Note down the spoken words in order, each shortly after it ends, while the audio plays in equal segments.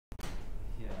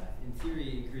in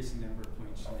theory, increasing number of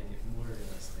points should make it more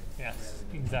realistic. Yes,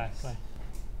 exactly.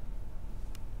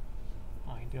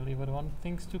 Ideally, we want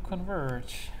things to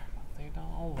converge, but they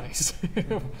don't always.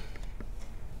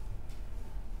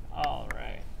 All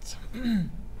right.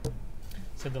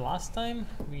 So the last time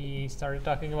we started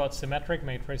talking about symmetric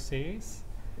matrices,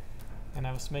 and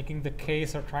I was making the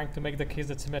case, or trying to make the case,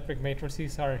 that symmetric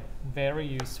matrices are very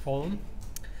useful,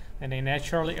 and they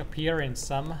naturally appear in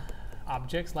some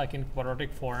objects, like in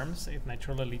quadratic forms. It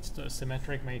naturally leads to a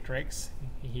symmetric matrix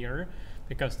here,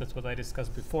 because that's what I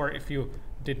discussed before. If you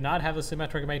did not have a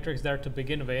symmetric matrix there to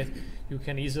begin with, you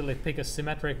can easily pick a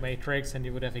symmetric matrix and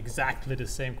you would have exactly the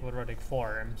same quadratic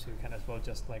form. So you can as well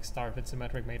just like start with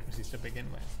symmetric matrices to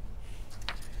begin with.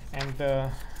 And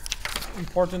the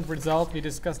important result we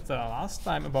discussed last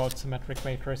time about symmetric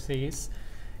matrices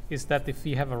is that if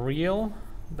we have a real,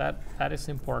 that is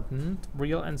important,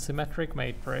 real and symmetric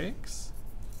matrix,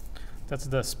 that's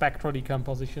the spectral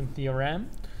decomposition theorem.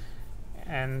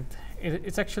 And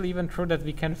it's actually even true that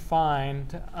we can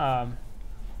find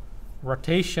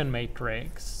rotation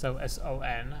matrix, so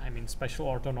SON, I mean special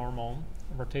orthonormal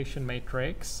rotation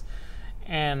matrix,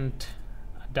 and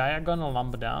a diagonal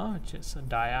lambda, which is a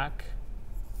diag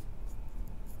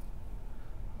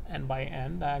n by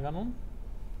n diagonal,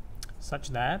 such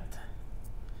that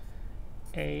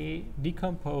A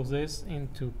decomposes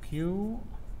into Q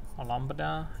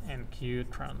lambda and Q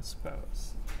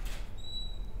transpose.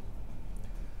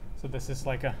 So this is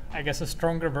like I guess a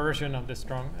stronger version of the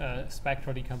strong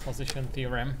spectral decomposition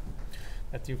theorem,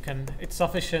 that you can, it's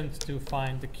sufficient to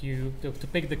find the Q, to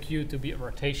pick the Q to be a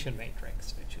rotation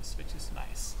matrix, which is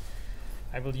nice.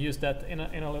 I will use that in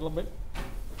a little bit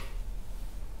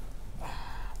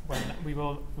when we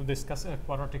will discuss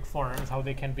quadratic forms, how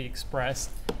they can be expressed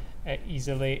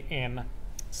easily in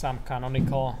some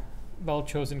canonical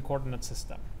well-chosen coordinate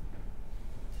system.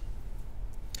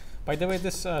 By the way,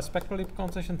 this spectral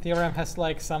decomposition theorem has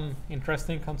like some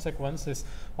interesting consequences.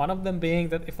 One of them being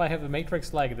that if I have a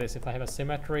matrix like this, if I have a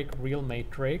symmetric real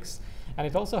matrix, and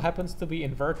it also happens to be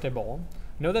invertible,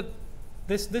 know that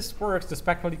this works, the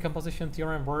spectral decomposition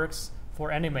theorem works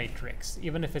for any matrix.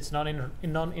 Even if it's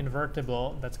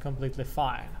non-invertible, that's completely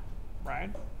fine, right?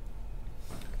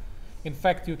 In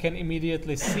fact, you can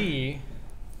immediately see,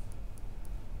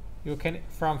 you can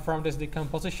from this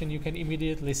decomposition, you can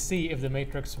immediately see if the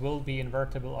matrix will be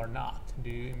invertible or not. Do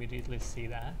you immediately see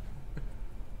that?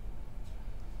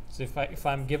 So if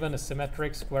I'm given a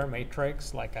symmetric square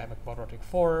matrix, like I have a quadratic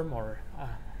form, or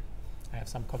I have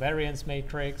some covariance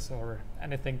matrix, or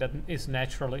anything that is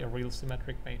naturally a real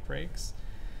symmetric matrix,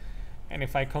 and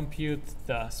if I compute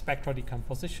the spectral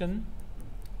decomposition,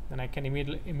 then I can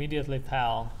immediately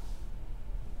tell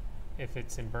if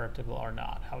it's invertible or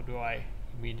not. How do I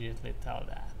immediately tell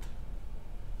that?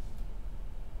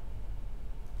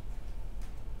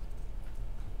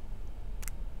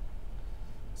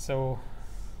 So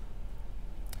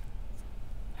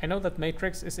I know that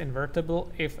matrix is invertible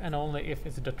if and only if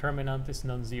its determinant is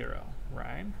non-zero,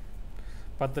 right?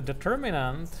 But the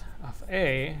determinant of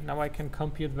A, now I can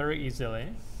compute very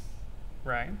easily,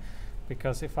 right?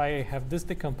 Because if I have this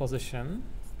decomposition,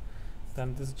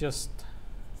 then this just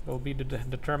will be the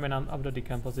determinant of the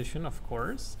decomposition, of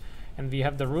course. And we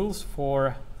have the rules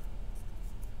for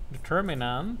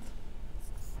determinant.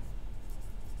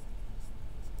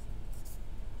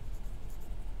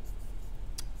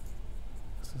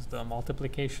 This is the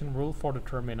multiplication rule for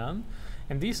determinant.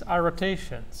 And these are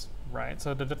rotations, right?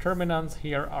 So the determinants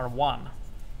here are 1.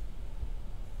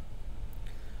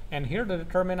 And here the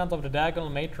determinant of the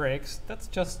diagonal matrix, that's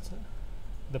just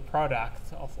the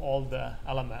product of all the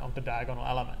diagonal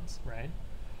elements, right?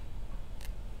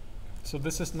 So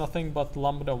this is nothing but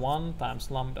lambda 1 times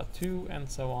lambda 2 and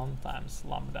so on times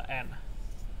lambda n.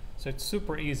 So it's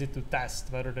super easy to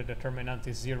test whether the determinant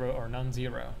is 0 or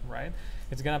non-zero, right?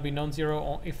 It's gonna be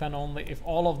non-zero if and only if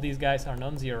all of these guys are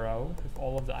non-zero, if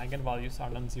all of the eigenvalues are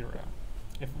non-zero.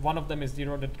 If one of them is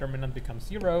 0, the determinant becomes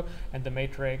 0 and the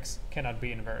matrix cannot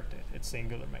be inverted. It's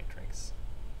singular matrix.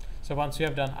 So once you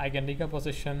have done eigen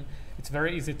decomposition, it's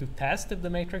very easy to test if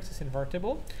the matrix is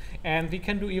invertible. And we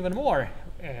can do even more.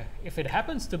 If it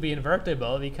happens to be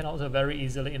invertible, we can also very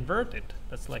easily invert it.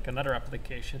 That's like another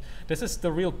application. This is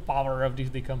the real power of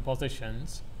these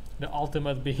decompositions. The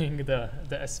ultimate being the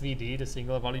SVD, the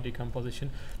singular value decomposition.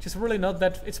 Just really note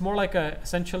that it's more like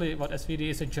essentially what SVD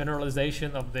is, a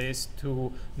generalization of this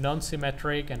to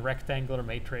non-symmetric and rectangular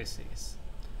matrices.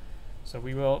 So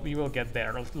we will get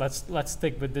there. Let's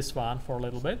stick with this one for a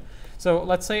little bit. So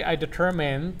let's say I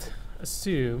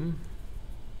assume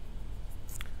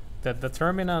the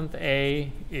determinant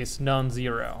A is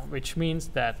non-zero, which means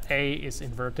that A is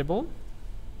invertible.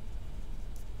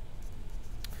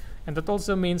 And that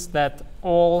also means that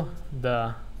all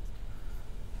the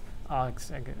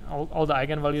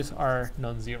eigenvalues are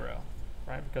non-zero,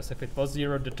 right? Because if it was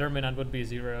zero, determinant would be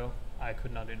zero. I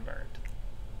could not invert.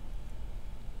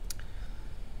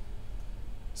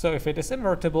 So if it is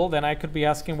invertible, then I could be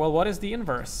asking, well, what is the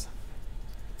inverse?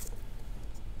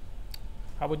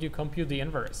 How would you compute the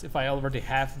inverse if I already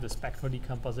have the spectral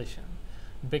decomposition?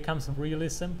 It becomes really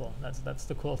simple. That's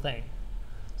the cool thing.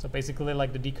 So basically,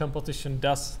 like, the decomposition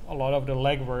does a lot of the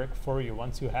legwork for you.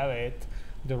 Once you have it,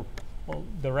 the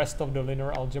rest of the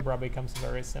linear algebra becomes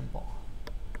very simple.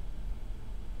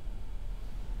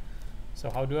 So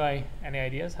how do I, any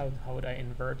ideas? How would I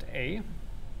invert A,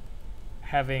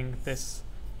 having this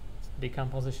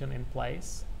decomposition in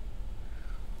place?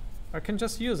 I can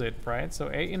just use it, right? So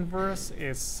A inverse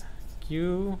is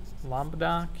Q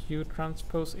lambda Q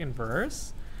transpose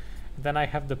inverse. Then I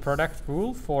have the product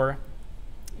rule for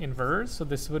inverse. So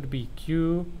this would be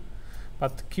Q,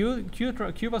 but Q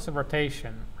was a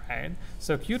rotation, right?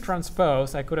 So Q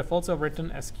transpose I could have also written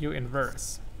as Q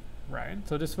inverse, right?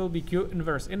 So this will be Q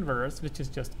inverse inverse, which is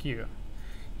just Q.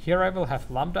 Here I will have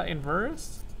lambda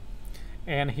inverse,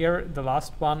 and here the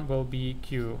last one will be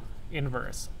Q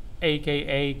inverse,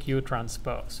 aka Q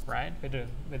transpose, right?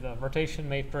 With a rotation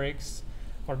matrix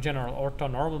or general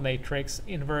orthonormal matrix,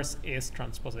 inverse is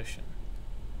transposition.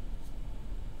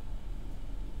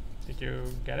 Did you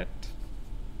get it?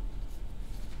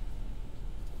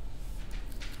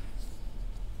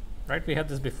 Right, we had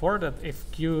this before, that if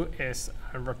Q is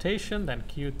a rotation, then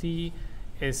QT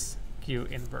is Q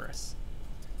inverse.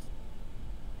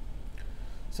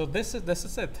 So this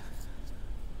is it.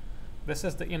 This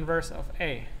is the inverse of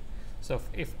A. So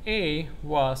if A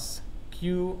was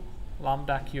Q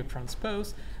lambda Q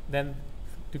transpose, then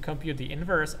to compute the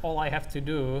inverse, all I have to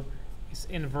do is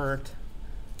invert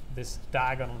this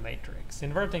diagonal matrix.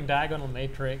 Inverting diagonal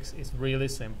matrix is really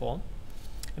simple.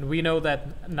 And we know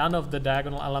that none of the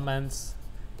diagonal elements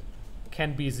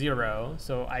can be zero,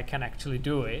 so I can actually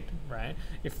do it, right?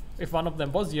 If one of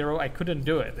them was zero, I couldn't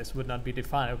do it. This would not be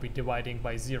defined. I would be dividing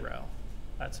by zero.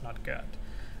 That's not good.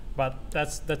 But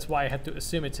that's why I had to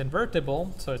assume it's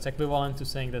invertible. So it's equivalent to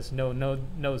saying there's no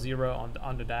zero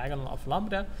on the diagonal of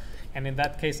lambda. And in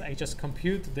that case, I just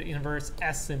compute the inverse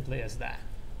as simply as that.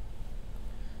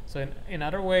 So in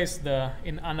other ways,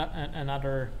 in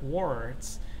other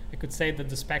words, I could say that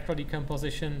the spectral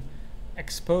decomposition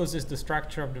exposes the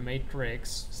structure of the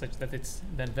matrix such that it's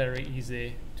then very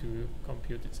easy to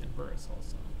compute its inverse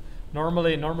also.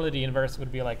 Normally the inverse would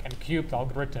be like a cubed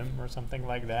algorithm or something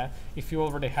like that. If you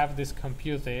already have this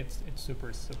computed, it's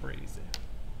super easy.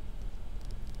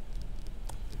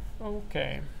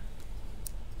 Okay.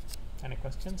 Any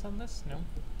questions on this? No?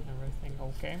 Everything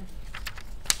okay?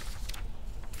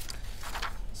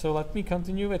 So let me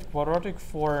continue with quadratic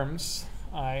forms.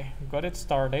 I got it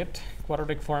started.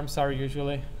 Quadratic forms are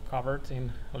usually covered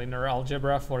in linear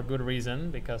algebra for good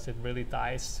reason, because it really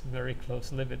ties very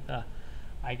closely with the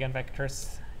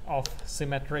eigenvectors of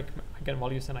symmetric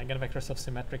eigenvalues and eigenvectors of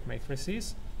symmetric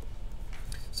matrices.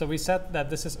 So we said that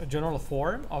this is a general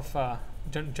form of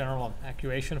general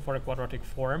equation for a quadratic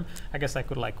form. I guess I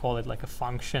could like call it like a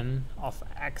function of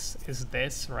x is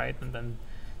this, right? And then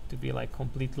to be like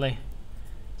completely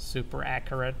super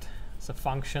accurate, it's a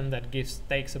function that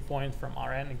takes a point from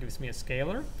Rn and gives me a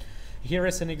scalar. Here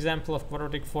is an example of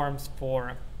quadratic forms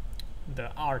for the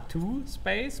R2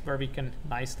 space, where we can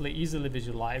easily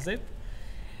visualize it.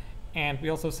 And we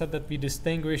also said that we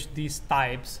distinguish these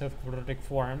types of quadratic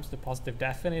forms, the positive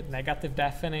definite, negative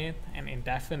definite, and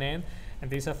indefinite. And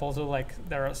these have also, like,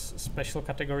 there are special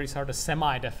categories are the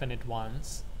semi-definite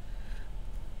ones.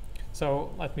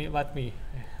 So let me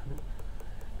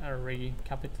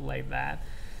recapitulate that.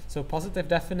 So positive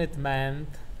definite meant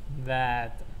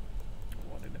that,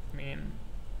 what did it mean?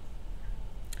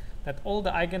 That all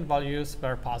the eigenvalues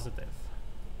were positive.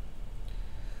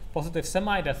 Positive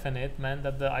semi-definite meant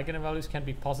that the eigenvalues can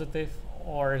be positive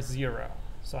or zero.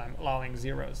 So I'm allowing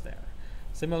zeros there.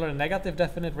 Similar, negative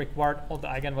definite required all the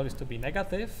eigenvalues to be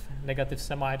negative. Negative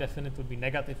semi-definite would be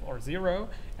negative or zero.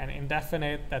 And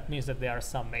indefinite, that means that they are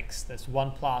some mixed. There's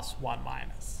 1 plus, 1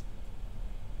 minus.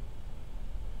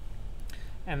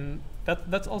 And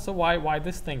that's also why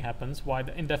this thing happens, why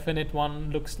the indefinite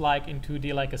one looks like in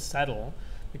 2D like a saddle,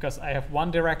 because I have one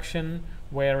direction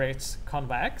where it's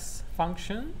convex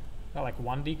function, or like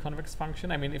 1D convex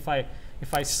function. I mean, if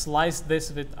I slice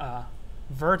this with a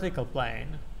vertical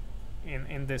plane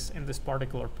in this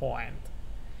particular point,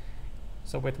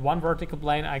 So with one vertical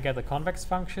plane, I get a convex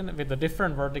function. With a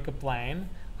different vertical plane,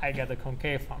 I get a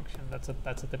concave function. That's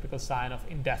a typical sign of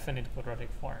indefinite quadratic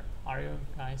form. Are you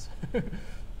guys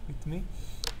with me?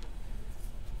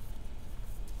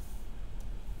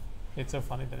 It's so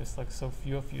funny that it's like so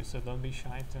few of you, so don't be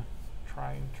shy to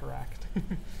try interact.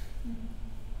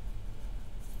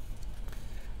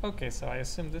 Okay, so I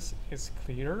assume this is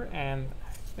clear, and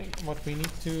I think what we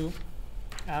need to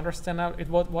understand now is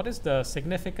what is the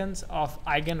significance of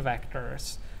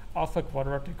eigenvectors of a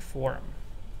quadratic form.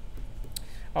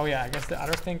 Oh yeah, I guess the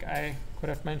other thing I could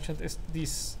have mentioned is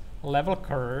these level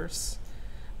curves.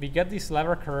 We get these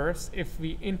level curves if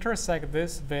we intersect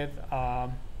this with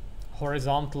a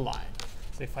horizontal line.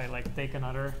 So if I like take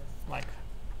another, like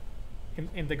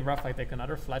in the graph, I take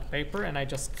another flat paper and I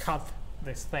just cut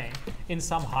this thing in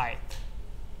some height,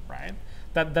 right?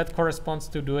 That corresponds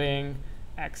to doing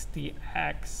x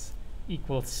dx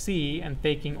equals c and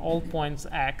taking all points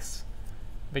x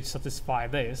which satisfy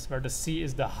this, where the c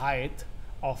is the height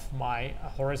of my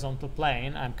horizontal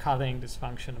plane I'm cutting this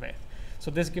function with.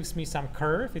 So this gives me some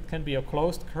curve. It can be a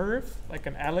closed curve, like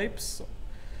an ellipse,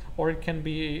 or it can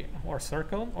be, or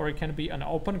circle, or it can be an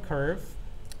open curve,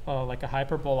 like a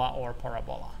hyperbola or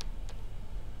parabola.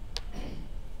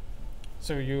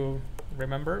 So you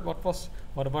remember what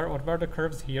were the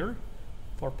curves here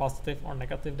for positive or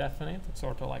negative definite? It's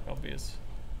sort of like obvious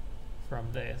from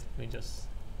this. We just,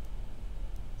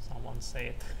 someone say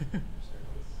it.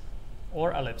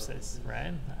 Or ellipses,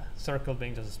 right? Circle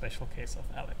being just a special case of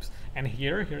ellipse. And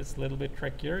here it's a little bit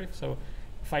trickier. So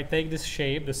if I take this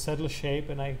shape, the saddle shape,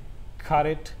 and I cut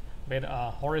it with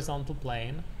a horizontal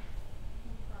plane.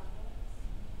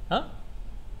 Huh?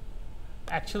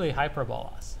 Actually,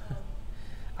 hyperbolas.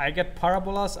 I get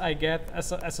parabolas. I get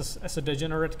as a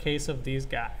degenerate case of these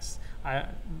guys.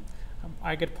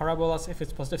 I get parabolas if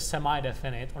it's positive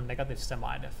semi-definite or negative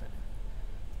semi-definite.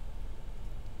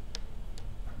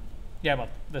 Yeah, but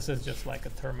this is just like a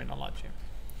terminology.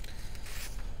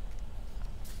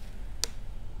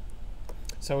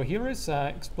 So here is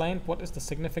explained what is the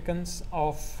significance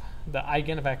of the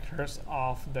eigenvectors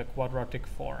of the quadratic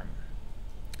form.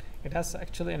 It has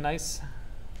actually a nice,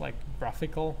 like,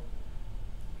 graphical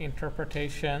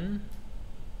interpretation.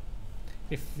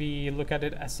 If we look at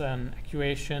it as an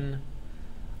equation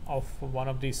of one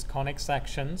of these conic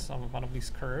sections of one of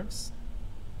these curves.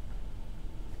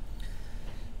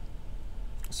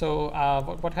 So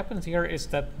what happens here is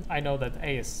that I know that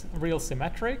A is real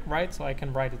symmetric, right? So I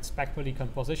can write its spectral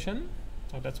decomposition.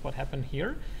 So that's what happened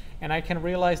here. And I can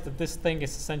realize that this thing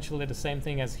is essentially the same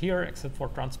thing as here, except for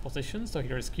transposition. So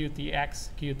here is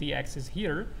QTX is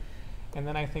here. And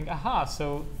then I think, aha,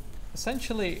 so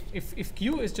essentially if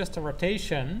Q is just a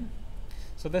rotation,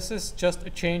 so this is just a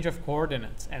change of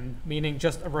coordinates, and meaning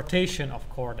just a rotation of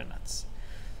coordinates.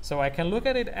 So I can look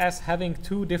at it as having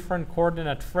two different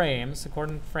coordinate frames,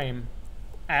 coordinate frame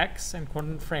x and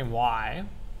coordinate frame y.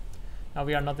 Now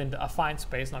we are not in the affine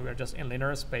space, now we are just in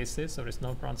linear spaces, so there's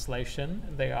no translation.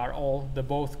 They are all, the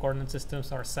both coordinate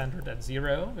systems are centered at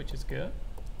 0, which is good.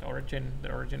 The origin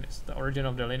is the origin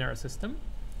of the linear system.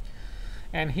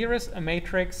 And here is a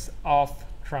matrix of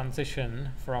transition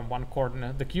from one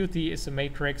coordinate. The QT is a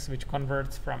matrix which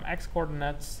converts from x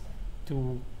coordinates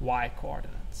to y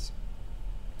coordinates.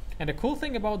 And the cool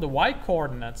thing about the y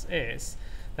coordinates is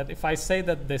that if I say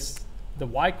that the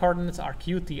y coordinates are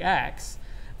QTX,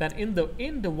 then in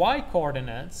the y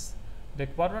coordinates, the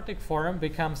quadratic form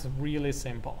becomes really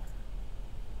simple.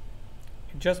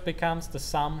 It just becomes the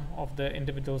sum of the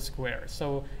individual squares.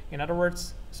 So in other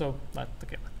words, so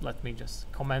let me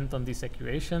just comment on these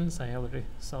equations. I already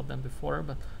saw them before,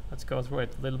 but let's go through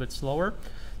it a little bit slower.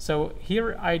 So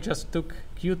here I just took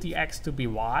QTX to be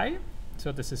y.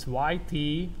 So this is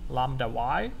yt lambda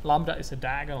y. Lambda is a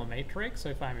diagonal matrix. So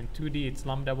if I'm in 2D, it's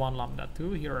lambda 1, lambda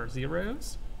 2. Here are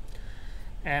zeros.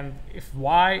 And if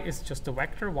y is just a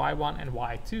vector, y1 and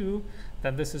y2,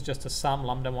 then this is just a sum,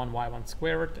 lambda 1 y1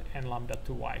 squared and lambda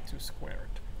 2 y2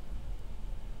 squared.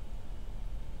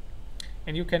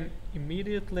 And you can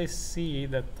immediately see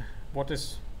that what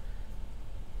is,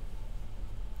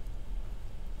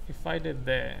 if I did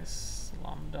this,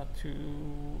 lambda 2,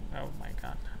 oh my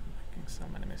god, I'm making so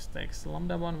many mistakes.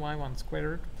 Lambda 1 y1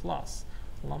 squared plus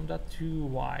lambda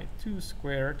 2 y2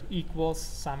 squared equals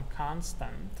some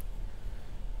constant.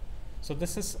 So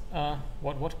this is,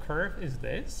 what curve is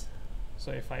this? So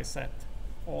if I set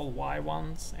all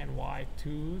y1s and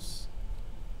y2s,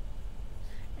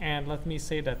 and let me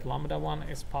say that lambda 1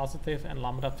 is positive and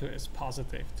lambda 2 is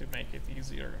positive to make it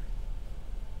easier.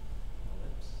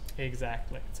 Ellipse.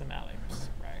 Exactly, it's an ellipse,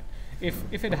 right?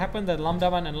 if it happened that lambda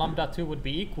 1 and lambda 2 would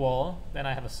be equal, then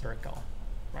I have a circle,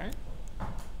 right?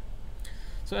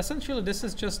 So essentially this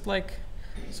is just like,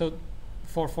 so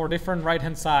for different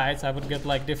right-hand sides, I would get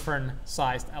like different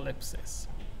sized ellipses.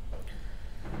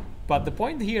 But the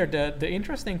point here, the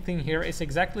interesting thing here is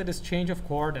exactly this change of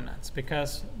coordinates,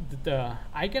 because the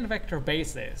eigenvector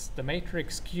basis, the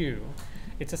matrix Q,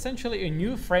 it's essentially a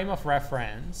new frame of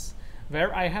reference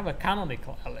where I have a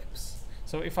canonical ellipse.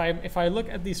 So if I look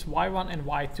at these y1 and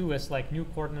y2 as like new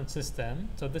coordinate system,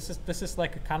 so this is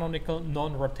like a canonical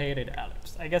non-rotated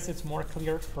ellipse. I guess it's more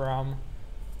clear from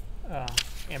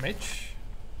image.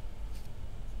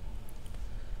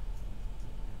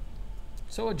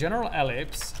 So a general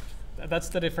ellipse, that's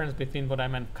the difference between what I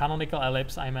meant canonical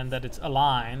ellipse. I meant that it's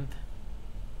aligned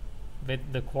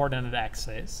with the coordinate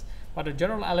axis, but a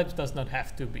general ellipse does not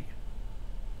have to be.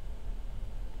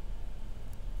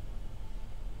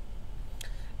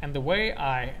 And the way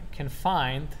I can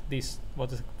find these,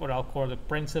 what I'll call the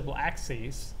principal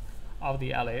axes of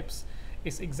the ellipse,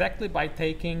 is exactly by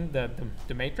taking the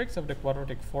matrix of the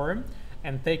quadratic form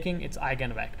and taking its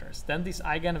eigenvectors. Then these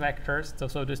eigenvectors,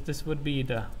 so this would be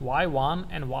the y1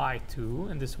 and y2,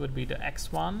 and this would be the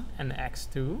x1 and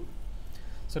x2.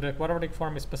 So the quadratic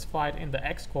form is specified in the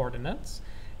x coordinates,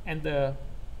 and the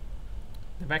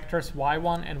vectors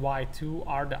y1 and y2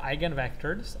 are the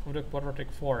eigenvectors of the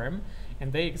quadratic form,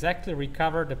 and they exactly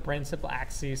recover the principal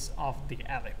axes of the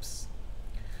ellipse.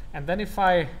 And then if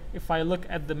I look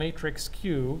at the matrix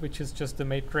Q, which is just the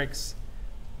matrix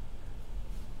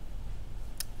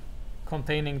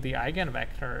containing the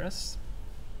eigenvectors,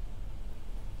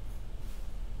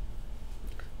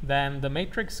 then the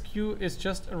matrix Q is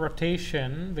just a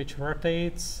rotation which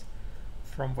rotates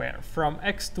from where? From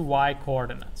x to y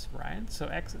coordinates, right? So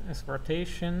x is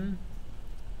rotation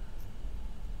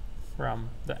from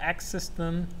the x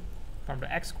system, from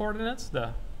the x coordinates,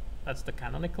 that's the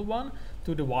canonical one,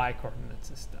 to the y coordinate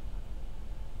system.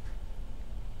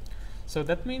 So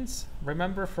that means,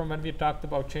 remember from when we talked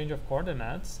about change of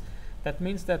coordinates, that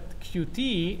means that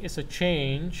QT is a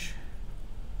change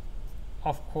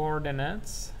of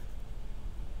coordinates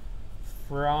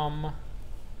from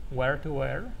where to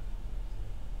where?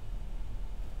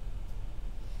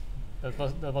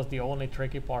 That was the only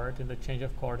tricky part in the change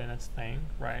of coordinates thing,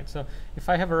 right? So if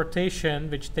I have a rotation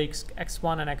which takes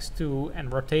x1 and x2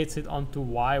 and rotates it onto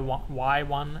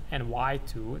y1 and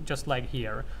y2, just like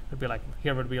here, would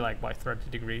be like by 30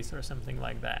 degrees or something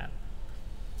like that.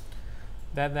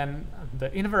 Then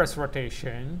the inverse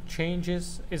rotation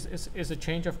changes is a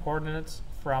change of coordinates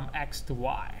from x to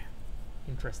y,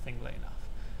 interestingly enough.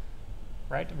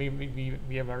 Right? We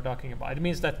were talking about. It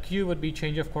means that Q would be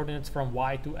change of coordinates from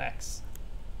y to x.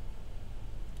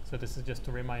 So this is just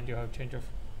to remind you how change of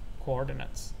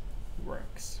coordinates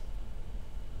works.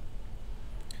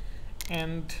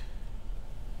 And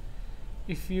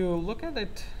if you look at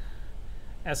it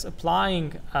as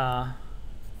applying,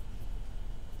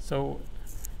 so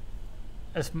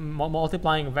as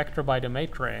multiplying a vector by the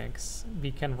matrix,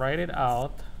 we can write it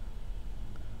out,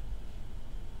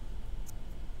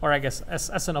 or I guess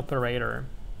as an operator.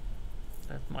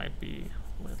 That might be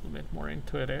a little bit more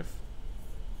intuitive.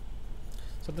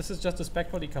 So this is just a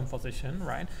spectral decomposition,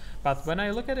 right? But when I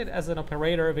look at it as an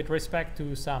operator with respect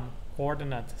to some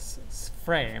coordinate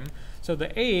frame, so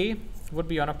the A would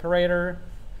be an operator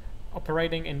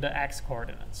operating in the x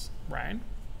coordinates, right?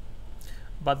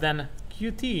 But then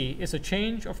QT is a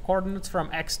change of coordinates from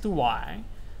x to y.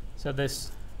 So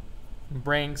this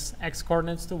brings x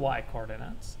coordinates to y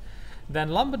coordinates. Then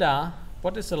lambda,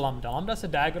 what is a lambda? Lambda is a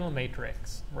diagonal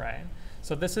matrix, right?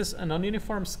 So this is a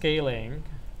non-uniform scaling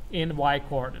in y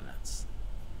coordinates.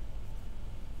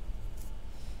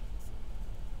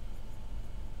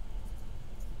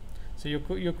 So you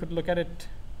could look at it,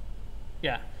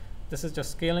 yeah, this is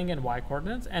just scaling in y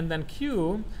coordinates. And then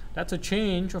Q, that's a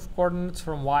change of coordinates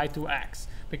from y to x,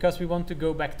 because we want to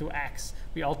go back to x.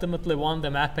 We ultimately want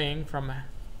the mapping from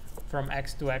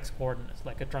x to x coordinates,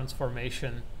 like a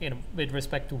transformation with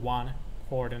respect to one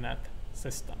coordinate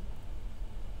system.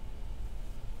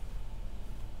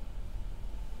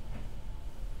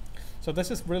 So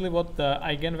this is really what the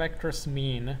eigenvectors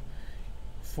mean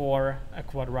for a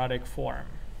quadratic form.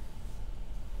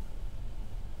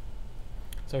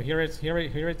 So here it's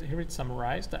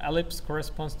summarized. The ellipse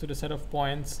corresponds to the set of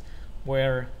points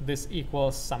where this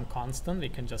equals some constant. We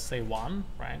can just say 1,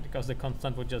 right? Because the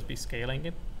constant would just be scaling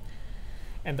it.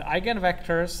 And the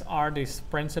eigenvectors are these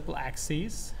principal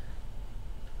axes.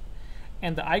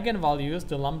 And the eigenvalues,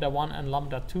 the lambda 1 and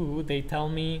lambda 2, they tell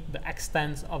me the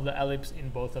extents of the ellipse in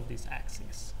both of these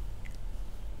axes.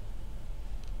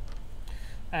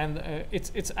 and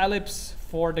it's ellipse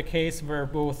for the case where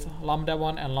both lambda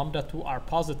 1 and lambda 2 are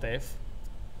positive.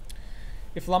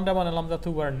 If lambda 1 and lambda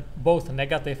 2 were both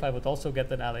negative, I would also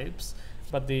get an ellipse.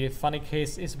 But the funny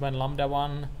case is when lambda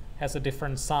 1 has a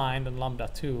different sign than lambda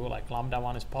 2, like lambda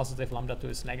 1 is positive, lambda 2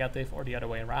 is negative, or the other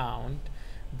way around,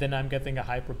 then I'm getting a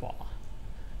hyperbola.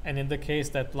 And in the case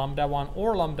that lambda 1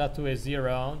 or lambda 2 is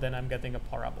 0, then I'm getting a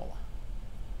parabola.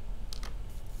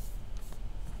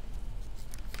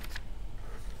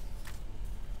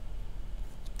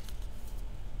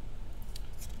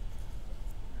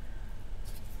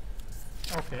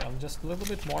 Okay, I'll just a little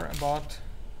bit more about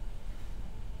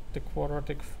the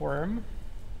quadratic form.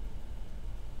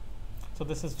 So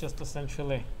this is just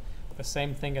essentially the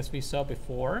same thing as we saw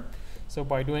before. So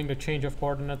by doing the change of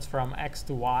coordinates from x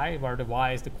to y, where the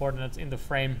y is the coordinates in the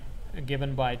frame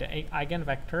given by the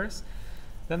eigenvectors,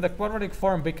 then the quadratic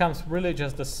form becomes really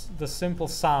just the simple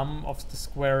sum of the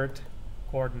squared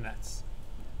coordinates.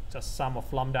 Just sum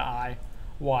of lambda I,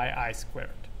 yi squared.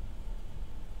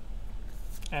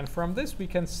 And from this we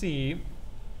can see,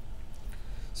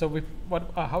 so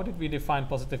how did we define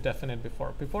positive definite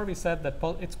before? Before we said that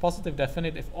it's positive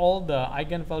definite if all the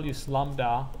eigenvalues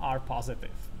lambda are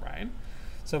positive, right?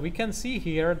 So we can see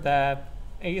here that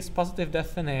A is positive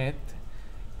definite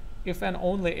if and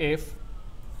only if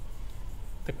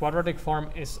the quadratic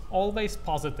form is always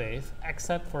positive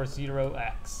except for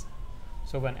 0x.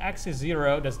 So when x is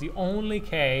 0, that's the only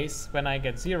case when I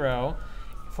get 0.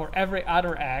 For every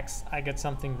other x, I get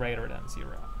something greater than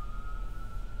 0.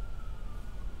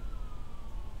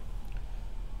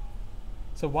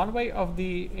 So one way of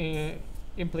the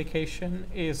implication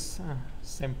is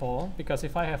simple, because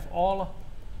if I have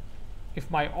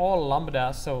my all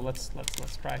lambda, so let's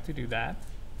try to do that.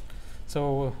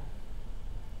 So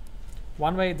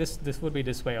one way, this would be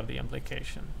this way of the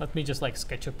implication. Let me just like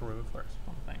sketch a proof or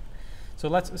something. So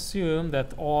let's assume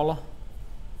that all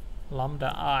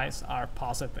lambda i's are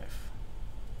positive.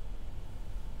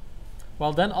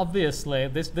 Well, then obviously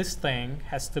this thing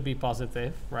has to be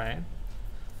positive, right?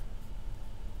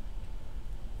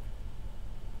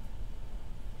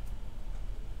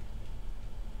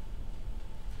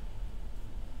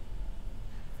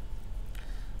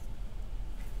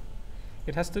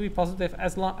 It has to be positive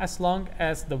as long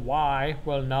as the y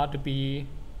will not be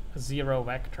a 0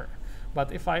 vector.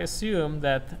 But if I assume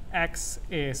that x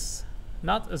is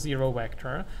not a 0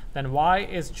 vector, then y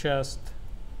is just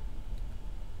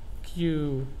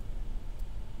q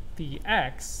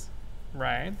dx,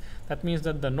 right? That means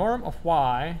that the norm of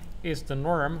y is the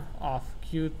norm of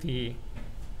q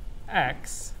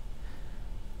dx,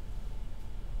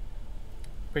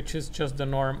 which is just the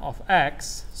norm of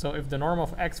x. So if the norm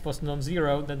of x was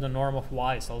non-zero, then the norm of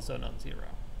y is also non-zero,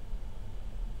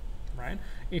 right?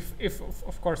 If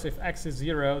of course if x is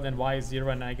 0, then y is 0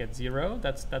 and I get 0.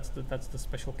 That's the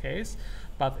special case.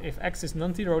 But if x is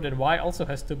non-zero, then y also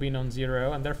has to be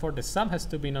non-zero, and therefore the sum has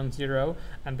to be non-zero.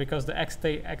 And because the x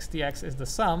dx is the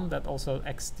sum, that also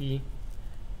x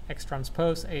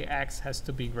transpose ax has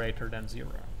to be greater than 0.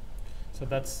 So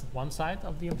that's one side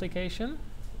of the implication.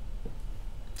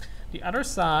 The other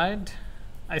side,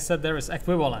 I said there is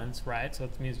equivalence, right? So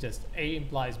it means just A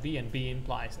implies B and B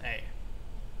implies A.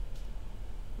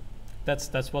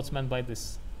 That's what's meant by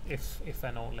this if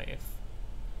and only if.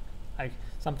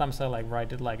 Sometimes I like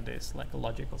write it like this, like a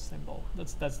logical symbol.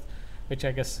 That's which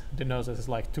I guess denotes as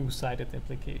like two-sided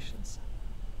implications.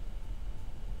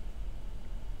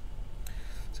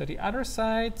 So the other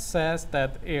side says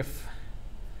that if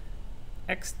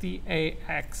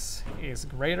xdax is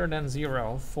greater than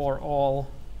 0 for all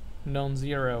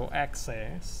non-zero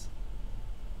x's,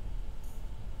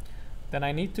 then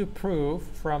I need to prove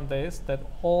from this that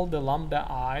all the lambda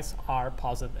i's are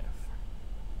positive,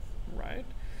 right?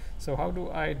 So how do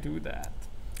I do that?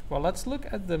 Well, let's look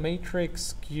at the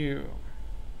matrix Q.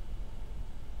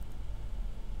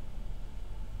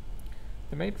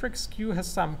 The matrix Q has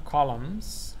some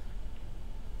columns.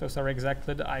 Those are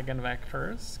exactly the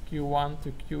eigenvectors, q1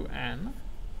 to qn.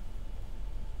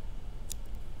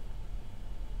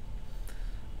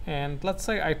 And let's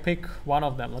say I pick one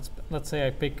of them. Let's say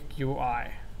I pick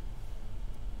qi.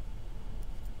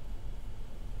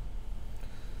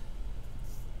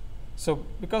 So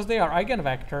because they are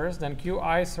eigenvectors, then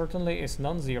qi certainly is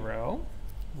non-zero,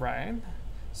 right?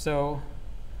 So,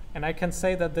 and I can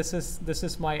say that this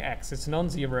is my x. It's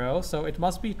non-zero, so it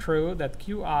must be true that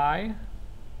qi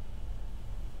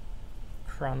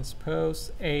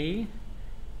transpose A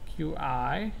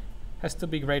qi has to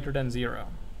be greater than 0.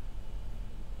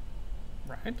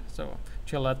 Right? So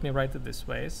let me write it this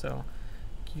way. So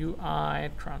qi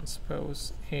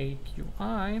transpose A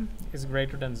qi is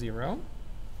greater than 0.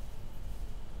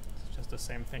 just the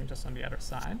same thing, just on the other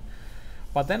side.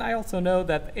 But then I also know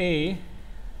that A,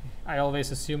 I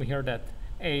always assume here that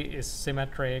A is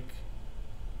symmetric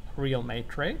real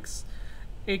matrix.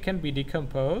 A can be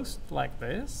decomposed like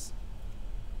this.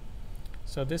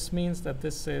 So this means that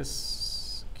this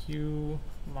is Q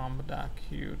lambda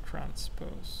Q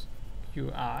transpose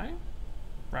Qi,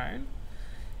 right?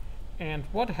 And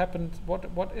what happened,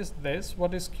 what is this?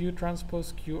 What is Q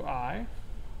transpose Qi?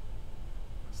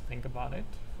 Let's think about it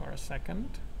for a second.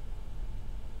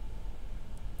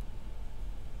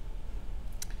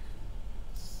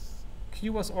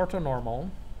 Q was orthonormal,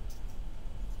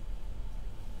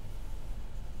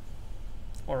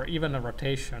 or even a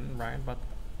rotation, right? But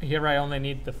here I only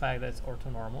need the fact that it's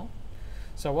orthonormal.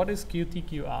 So what is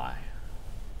QTQi?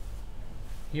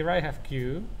 Here I have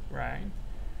Q, right?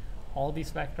 All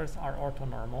these vectors are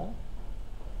orthonormal.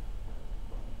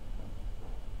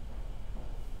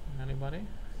 Anybody?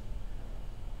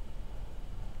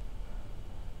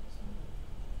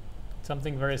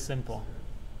 Something very simple.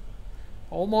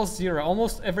 Almost zero,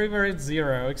 almost everywhere it's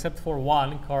zero except for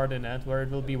one coordinate where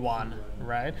it will be 1,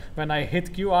 right? When I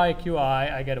hit Qi,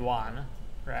 I get 1,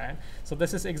 right? So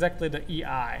this is exactly the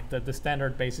EI, the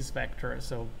standard basis vector.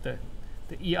 So the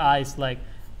EI is like,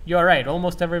 you're right,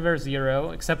 almost everywhere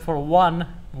 0 except for 1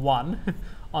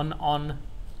 on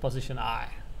position I,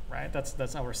 right?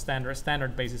 That's our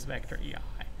standard basis vector EI.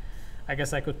 I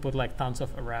guess I could put like tons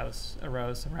of arrows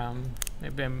around.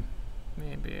 Maybe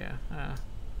I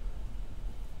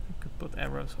could put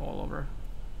arrows all over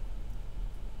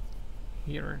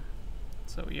here.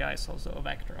 So EI is also a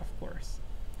vector, of course.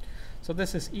 So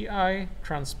this is EI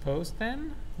transpose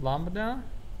then, lambda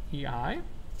EI.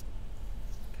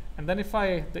 And then if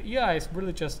the EI is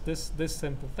really just this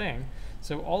simple thing.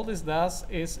 So all this does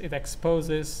is it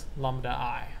exposes lambda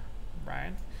I,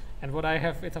 right? And what I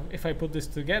have, if I put this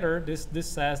together, this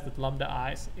says that lambda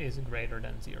I is greater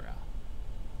than 0.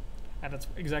 And that's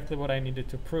exactly what I needed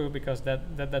to prove, because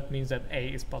that means that A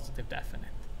is positive definite.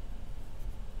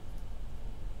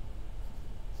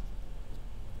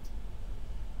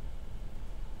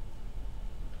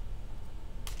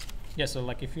 Yeah, so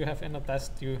like if you have in a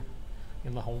test, in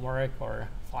the homework or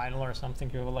final or something,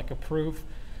 you have like a proof,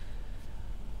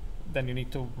 then you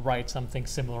need to write something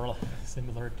similar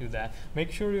to that.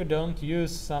 Make sure you don't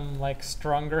use some like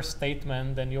stronger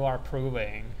statement than you are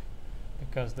proving,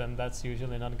 because then that's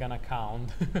usually not gonna count.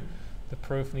 The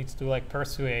proof needs to like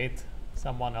persuade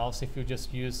someone else. If you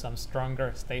just use some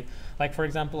stronger state, like for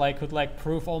example, I could like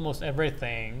prove almost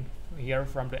everything here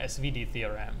from the SVD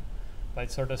theorem, but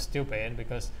it's sort of stupid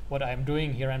because what I'm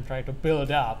doing here, I'm trying to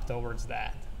build up towards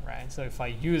that, right? So if I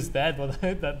use that, well,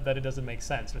 that it doesn't make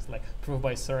sense. It's like proof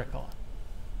by circle.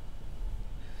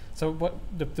 So what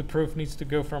the proof needs to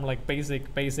go from like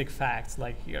basic facts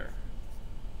like here.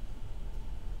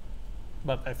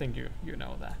 But I think you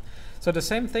know that. So the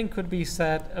same thing could be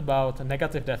said about a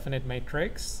negative definite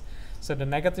matrix. So the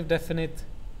negative definite,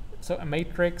 so a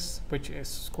matrix which is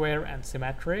square and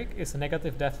symmetric is a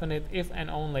negative definite if and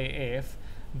only if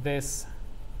this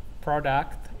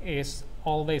product is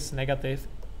always negative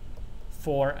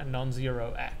for a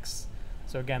non-zero x.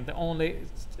 So again,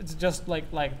 it's just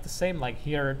like the same like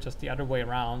here, just the other way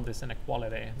around, this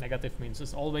inequality. Negative means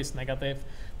it's always negative.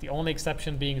 The only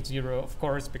exception being 0, of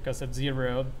course, because at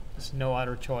 0, there's no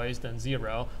other choice than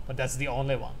 0, but that's the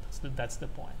only one. That's the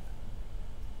point.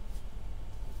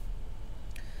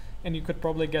 And you could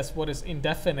probably guess what is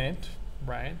indefinite,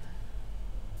 right?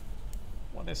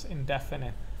 What is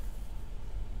indefinite?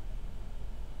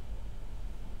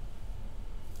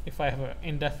 If I have an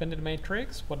indefinite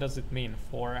matrix, what does it mean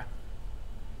for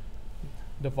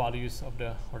the values of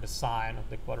the sign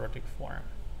of the quadratic form?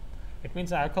 It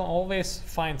means I can always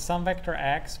find some vector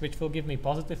x which will give me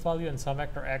positive value and some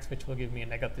vector x which will give me a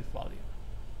negative value,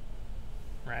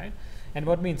 right? And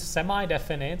what means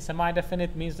semi-definite?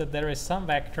 Semi-definite means that there is some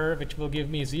vector which will give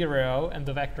me 0 and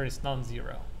the vector is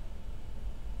non-zero.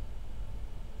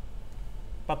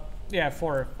 But yeah,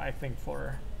 I think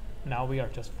for now we are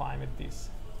just fine with these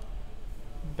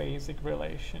basic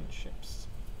relationships.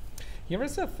 Here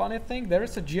is a funny thing. There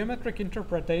is a geometric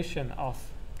interpretation of,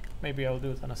 maybe I'll do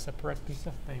it on a separate piece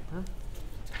of paper.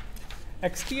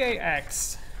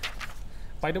 XTAX.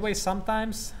 By the way,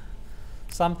 sometimes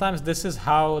this is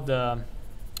how the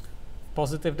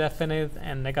positive definite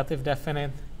and negative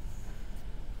definite,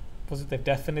 positive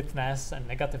definiteness and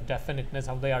negative definiteness,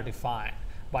 how they are defined,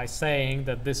 by saying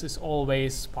that this is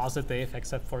always positive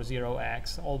except for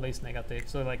 0x, always negative.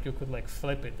 So like you could like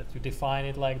flip it, that you define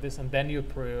it like this and then you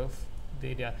prove the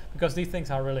idea, because these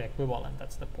things are really equivalent.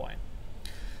 That's the point.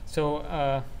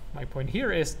 So My point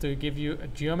here is to give you a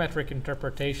geometric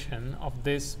interpretation of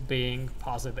this being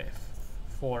positive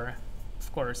for,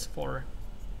 of course, for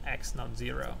x not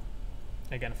 0.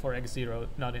 Again, for x 0,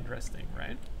 not interesting,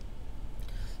 right?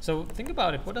 So think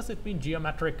about it. What does it mean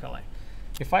geometrically?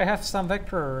 If I have some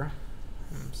vector,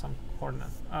 some coordinate,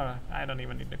 I don't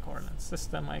even need the coordinate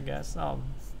system, I guess. I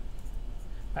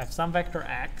have some vector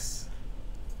x,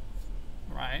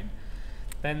 right?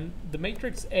 Then the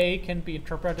matrix A can be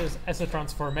interpreted as a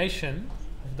transformation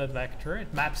of that vector.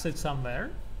 It maps it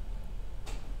somewhere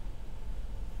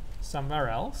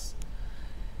else.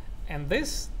 And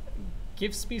this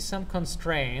gives me some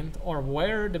constraint or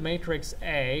where the matrix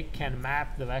A can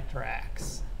map the vector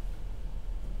x,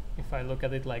 if I look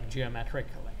at it like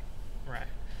geometrically, right?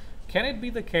 Can it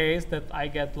be the case that I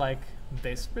get like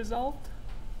this result?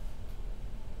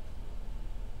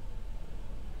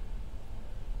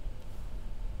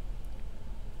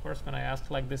 Of course, when I ask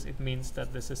like this, it means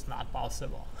that this is not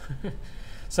possible.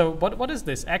 So what is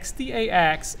this?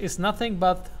 XTAX is nothing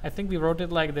but, I think we wrote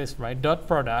it like this, right? Dot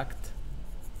product.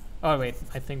 Oh wait,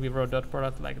 I think we wrote dot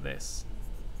product like this,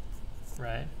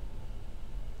 right?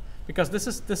 Because this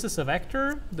is a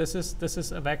vector. This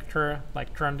is a vector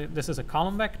like turned. This is a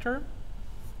column vector.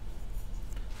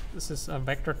 This is a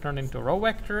vector turned into a row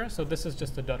vector. So this is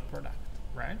just a dot product,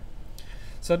 right?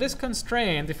 So this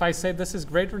constraint, if I say this is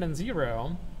greater than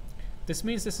 0, this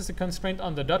means this is a constraint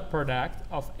on the dot product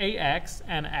of AX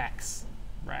and X,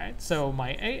 right? So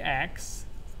my AX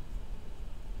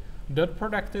dot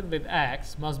producted with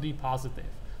X must be positive.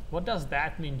 What does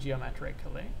that mean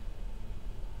geometrically?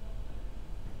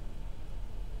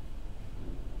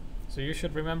 So you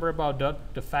should remember about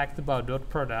the fact about dot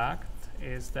product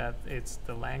is that it's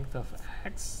the length of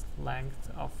X, length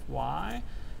of Y,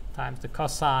 times the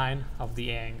cosine of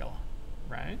the angle,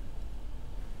 right?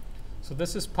 So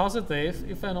this is positive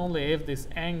if and only if this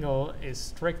angle is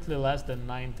strictly less than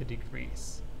 90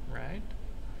 degrees, right?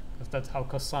 Because that's how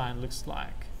cosine looks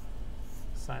like.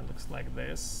 Cosine looks like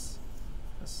this,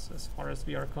 as far as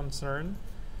we are concerned.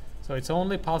 So it's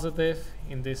only positive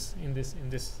in this,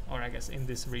 or I guess in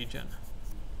this region.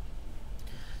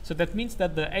 So that means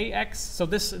that the AX, so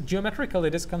this geometrically,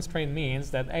 this constraint means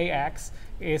that AX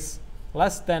is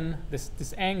less than,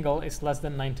 this angle is less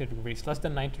than 90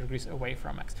 degrees away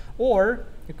from X. Or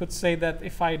you could say that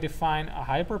if I define a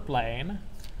hyperplane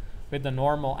with the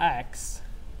normal X,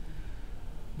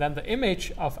 then the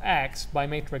image of X by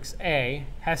matrix A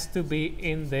has to be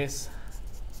in this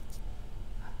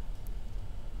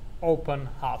open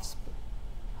half space.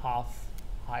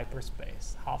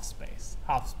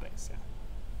 Yeah.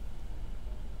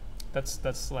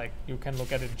 That's like, you can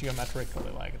look at it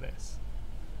geometrically like this.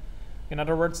 In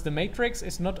other words, the matrix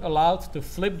is not allowed to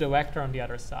flip the vector on the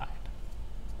other side.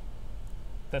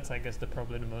 That's, I guess,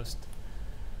 probably the most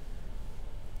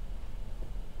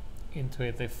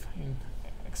intuitive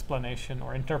explanation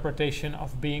or interpretation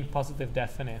of being positive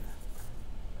definite.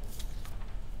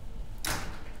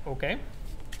 Okay.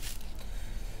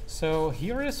 So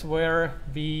here is where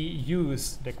we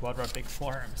use the quadratic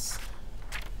forms.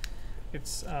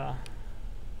 It's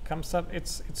comes up.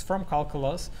 It's from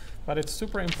calculus, but it's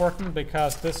super important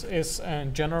because this is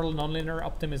general nonlinear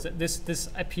optimization. This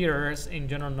appears in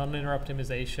general nonlinear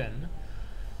optimization.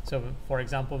 So, for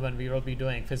example, when we will be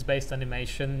doing phys-based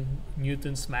animation,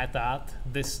 Newton's method,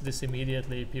 this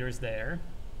immediately appears there.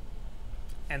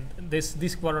 And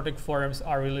these quadratic forms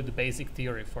are really the basic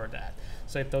theory for that.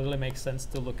 So it totally makes sense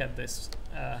to look at this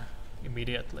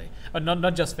immediately. But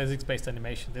not just physics-based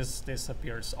animation. This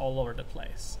appears all over the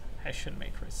place. Hessian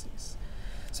matrices.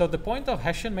 So the point of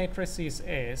Hessian matrices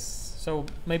is, so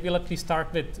maybe let me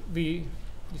start with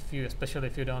especially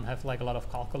if you don't have like a lot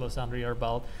of calculus under your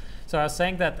belt. So I was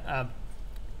saying that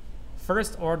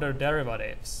first order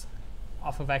derivatives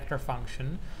of a vector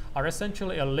function are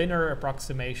essentially a linear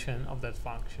approximation of that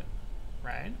function,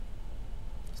 right?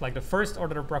 It's like the first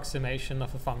order approximation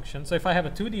of a function. So if I have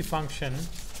a 2D function,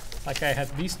 like I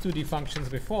had these 2D functions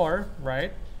before,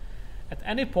 right? At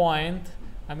any point,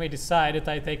 I may decide that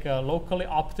I take a locally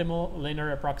optimal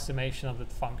linear approximation of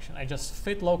that function. I just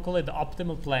fit locally the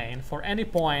optimal plane for any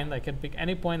point. I can pick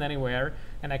any point anywhere,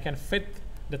 and I can fit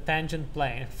the tangent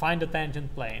plane, find the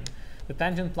tangent plane. The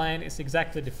tangent plane is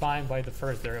exactly defined by the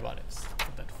first derivatives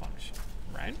of that function,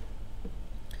 right?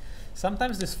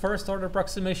 Sometimes this first order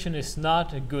approximation is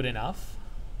not good enough,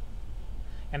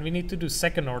 and we need to do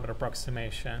second order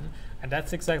approximation, and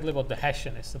that's exactly what the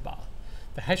Hessian is about.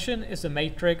 The Hessian is a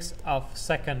matrix of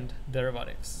second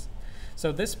derivatives.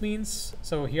 So this means,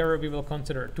 so here we will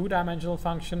consider a two-dimensional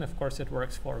function. Of course, it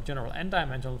works for general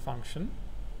n-dimensional function.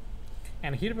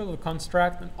 And here we will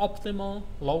construct an optimal,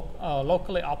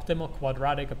 locally optimal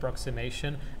quadratic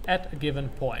approximation at a given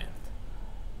point.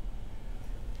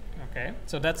 Okay,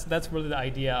 so that's really the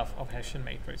idea of Hessian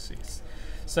matrices.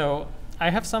 So I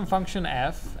have some function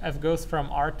f. F goes from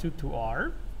R2 to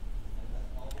R.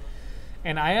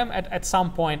 And I am at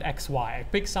some point xy. I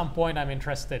pick some point I'm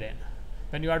interested in.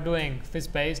 When you are doing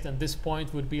phys-based, then this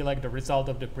point would be like the result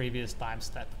of the previous time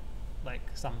step, like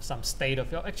some state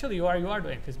of, actually you are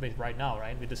doing phys-based right now,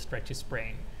 right, with the stretchy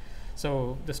spring.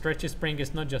 So the stretchy spring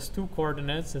is not just 2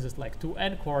 coordinates, this is like 2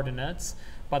 n coordinates,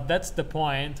 but that's the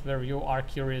point where you are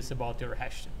curious about your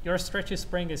Hessian. Your stretchy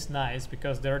spring is nice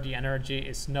because there the energy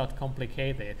is not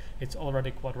complicated, it's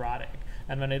already quadratic.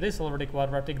 And when it is already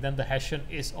quadratic, then the Hessian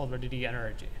is already the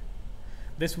energy.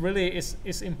 This really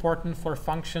is important for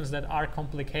functions that are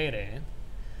complicated.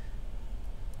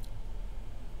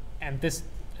 And this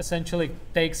essentially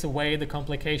takes away the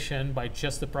complication by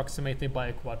just approximating by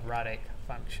a quadratic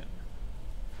function.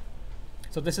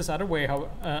 So this is another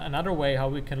way how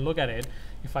we can look at it.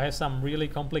 If I have some really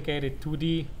complicated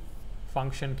 2D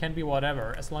function, can be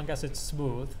whatever, as long as it's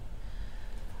smooth,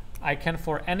 I can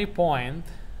for any point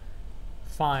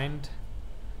find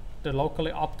the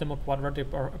locally optimal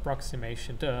quadratic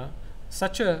approximation to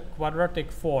such a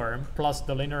quadratic form plus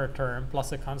the linear term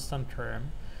plus a constant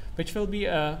term, which will be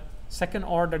a second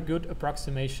order good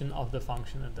approximation of the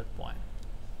function at that point.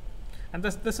 And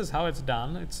this is how it's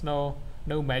done. It's no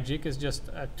magic, it's just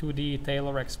a 2D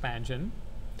Taylor expansion.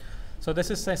 So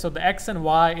this is so the x and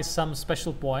y is some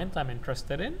special point I'm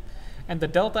interested in, and the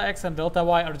delta x and delta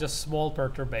y are just small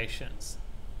perturbations.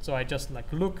 So I just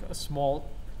like look a small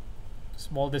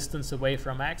distance away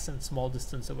from x and small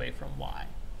distance away from y.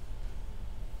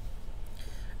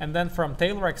 And then from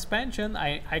Taylor expansion,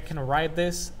 I can write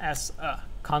this as a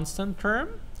constant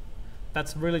term.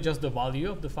 That's really just the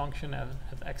value of the function at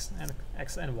x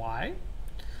and y.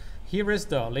 Here is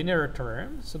the linear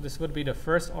term, so this would be the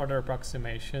first order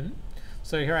approximation.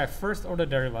 So here I have first order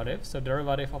derivative, so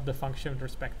derivative of the function with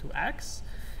respect to x,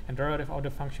 and derivative of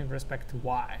the function with respect to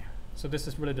y. So this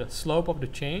is really the slope of the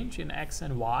change in x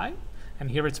and y.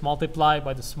 And here it's multiplied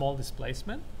by the small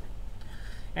displacement.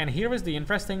 And here is the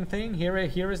interesting thing. Here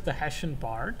is the Hessian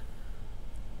part.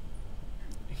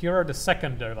 Here are the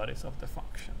second derivatives of the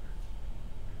function.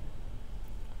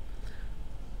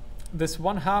 This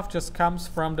 1/2 just comes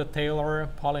from the Taylor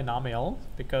polynomial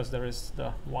because there is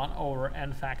the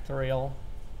 1/n factorial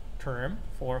term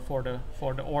for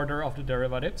the order of the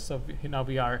derivatives. So now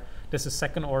this is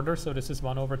second order, so this is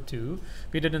 1/2.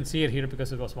 We didn't see it here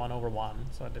because it was 1/1,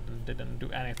 so it didn't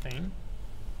do anything.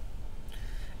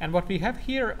 And what we have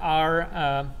here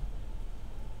are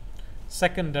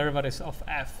second derivatives of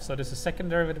f. So this is second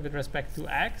derivative with respect to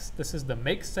x. This is the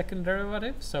mixed second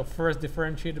derivative. So first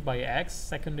differentiated by x,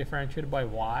 second differentiated by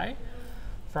y.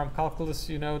 From calculus,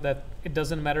 you know that it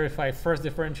doesn't matter if I first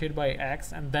differentiate by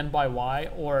x and then by y,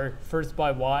 or first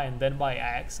by y and then by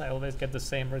x. I always get the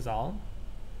same result.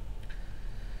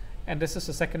 And this is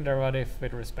a second derivative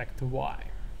with respect to y.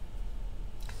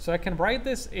 So I can write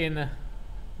this in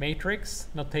matrix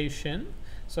notation.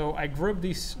 So I group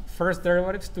these first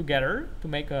derivatives together to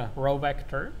make a row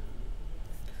vector.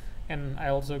 And I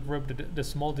also group the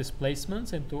small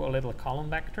displacements into a little column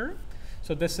vector.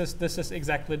 So this is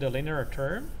exactly the linear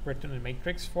term written in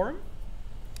matrix form.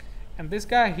 And this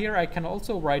guy here I can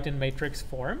also write in matrix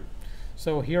form.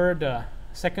 So here the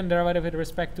second derivative with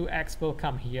respect to x will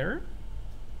come here.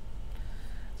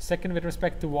 Second with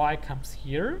respect to y comes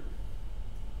here.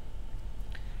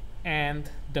 And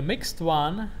the mixed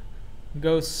one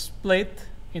goes split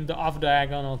in the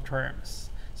off-diagonal terms.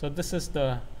 So this is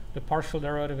the partial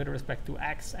derivative with respect to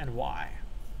x and y.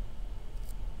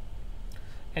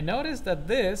 And notice that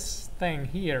this thing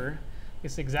here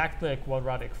is exactly a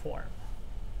quadratic form.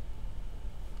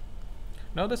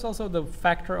 Notice also the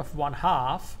factor of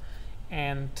 1/2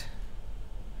 and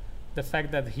the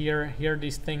fact that here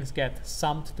these things get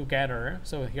summed together.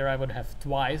 So here I would have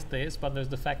twice this, but there's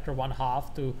the factor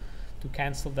 1/2 to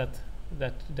cancel that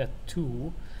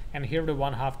 2, and here the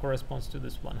 1/2 corresponds to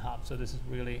this 1/2. So this is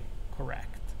really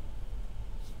correct.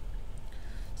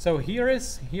 So here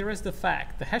is the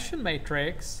fact. The Hessian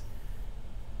matrix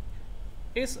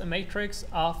is a matrix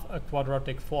of a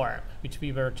quadratic form, which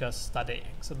we were just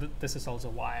studying. So this is also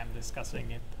why I'm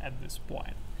discussing it at this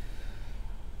point.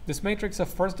 This matrix of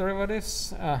first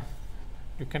derivatives,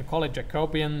 you can call it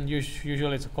Jacobian.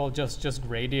 Usually it's called just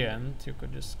gradient. You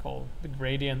could just call the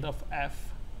gradient of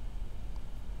f.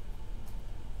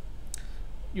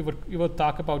 You would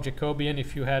talk about Jacobian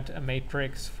if you had a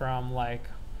matrix from like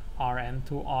Rn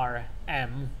to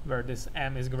Rm, where this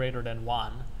m is greater than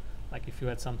 1. Like if you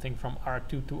had something from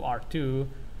R2 to R2,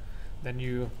 then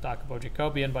you talk about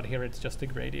Jacobian, but here it's just a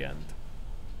gradient.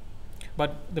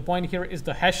 But the point here is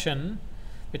the Hessian,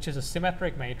 which is a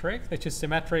symmetric matrix, which is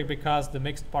symmetric because the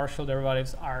mixed partial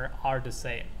derivatives are the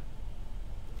same.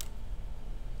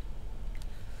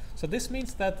 So this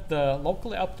means that the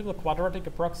locally optimal quadratic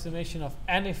approximation of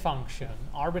any function,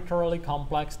 arbitrarily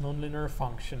complex nonlinear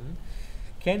function,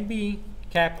 can be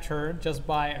captured just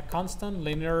by a constant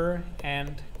linear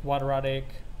and quadratic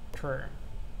term.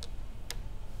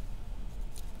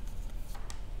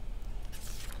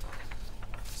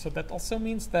 So that also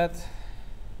means that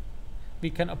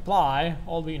we can apply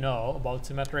all we know about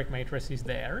symmetric matrices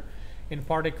there. In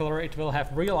particular, it will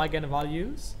have real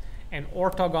eigenvalues and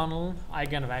orthogonal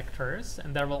eigenvectors,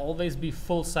 and there will always be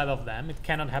full set of them. It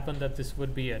cannot happen that this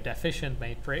would be a deficient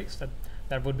matrix, that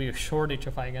there would be a shortage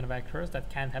of eigenvectors. That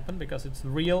can't happen because it's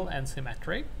real and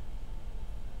symmetric.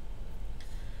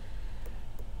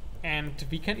 And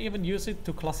we can even use it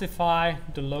to classify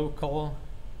the local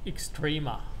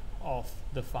extrema of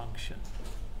the function.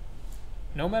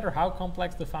 No matter how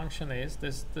complex the function is,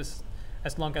 this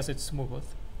as long as it's smooth,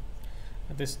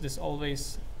 this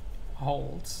always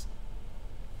holds.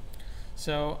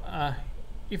 So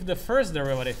if the first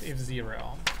derivative is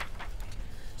 0,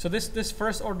 so this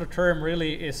first order term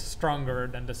really is stronger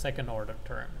than the second order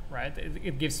term, right?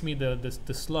 It gives me the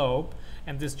slope,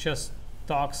 and this just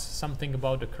talks something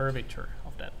about the curvature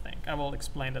of that thing. I will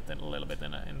explain that in a little bit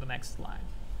in the next slide.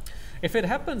 If it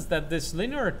happens that this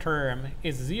linear term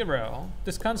is 0,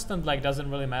 this constant like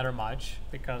doesn't really matter much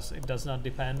because it does not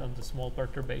depend on the small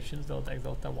perturbations delta x,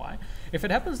 delta y. If it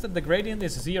happens that the gradient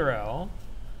is 0,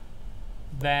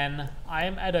 then I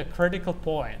am at a critical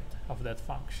point of that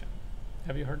function.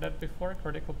 Have you heard that before?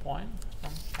 Critical point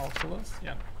from calculus?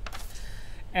 Yeah.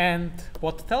 And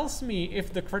what tells me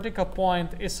if the critical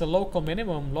point is a local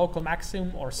minimum, local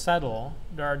maximum, or saddle,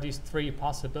 there are these three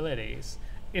possibilities,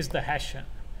 is the Hessian.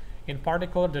 In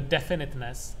particular, the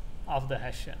definiteness of the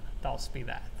Hessian tells me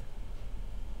that.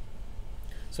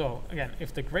 So again,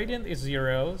 if the gradient is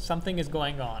 0, something is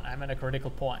going on. I'm at a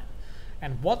critical point.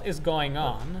 And what is going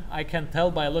on, I can tell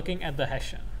by looking at the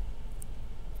Hessian.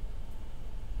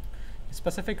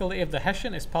 Specifically, if the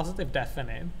Hessian is positive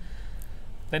definite,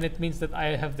 then it means that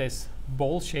I have this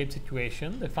bowl-shaped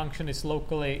situation. The function is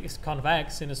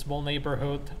convex in a small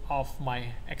neighborhood of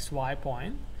my xy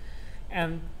point.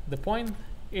 And the point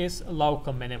is a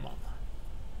local minimum.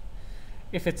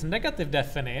 If it's negative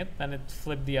definite, then it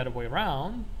flipped the other way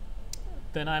around,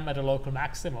 then I'm at a local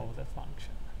maximum of the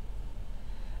function.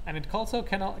 And it also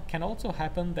can also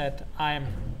happen that I'm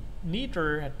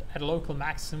neither at a local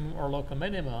maximum or local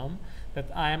minimum, that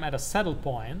I am at a saddle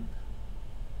point,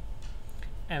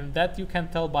 and that you can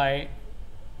tell by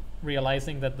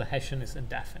realizing that the Hessian is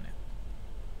indefinite.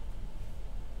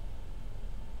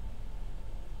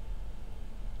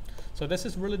 So this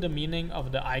is really the meaning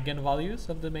of the eigenvalues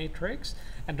of the matrix,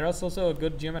 and there's also a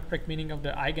good geometric meaning of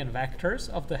the eigenvectors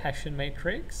of the Hessian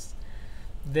matrix.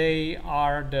 They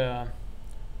are the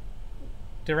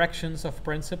directions of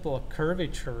principal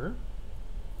curvature,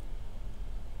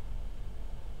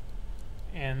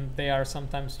 and they are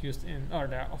sometimes used in, or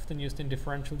they are often used in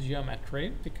differential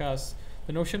geometry, because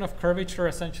the notion of curvature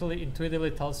essentially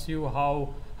intuitively tells you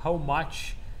how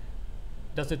much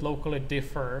does it locally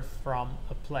differ from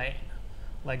a plane.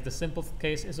 Like the simplest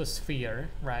case is a sphere,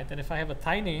 right? And if I have a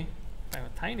tiny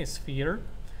sphere,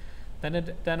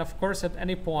 then of course at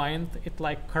any point it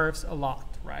like curves a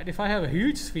lot, right? If I have a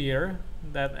huge sphere,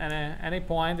 that at any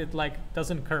point it like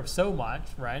doesn't curve so much,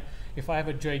 right? If I have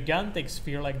a gigantic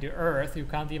sphere like the Earth, you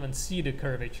can't even see the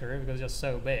curvature because it's just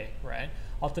so big, right?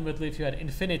 Ultimately, if you had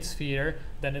infinite sphere,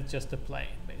 then it's just a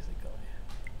plane, basically,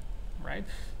 right?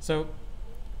 So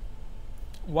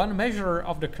one measure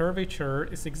of the curvature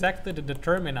is exactly the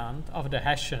determinant of the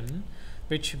Hessian,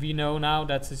 which we know now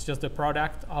that it's just the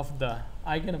product of the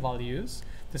eigenvalues.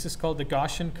 This is called the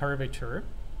Gaussian curvature.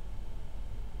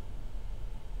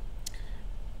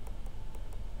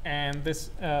 And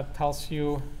this tells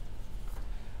you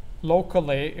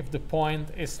locally if the point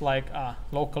is like a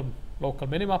local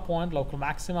minima point, local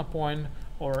maxima point,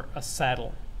 or a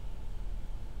saddle.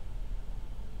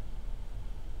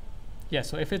 Yeah,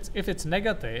 so if it's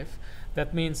negative,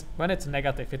 that means when it's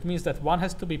negative, it means that one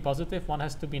has to be positive, one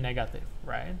has to be negative,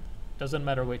 right? Doesn't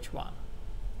matter which one.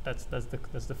 That's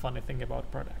the funny thing about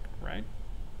product, right?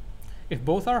 If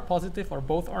both are positive or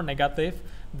both are negative,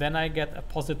 then I get a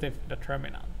positive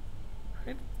determinant,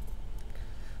 right?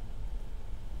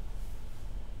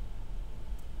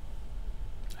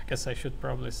 I guess I should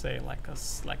probably say like a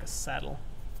saddle.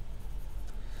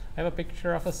 I have a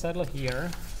picture of a saddle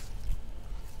here.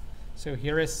 So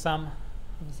here is some,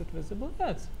 is it visible?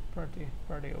 Yeah, it's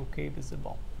pretty okay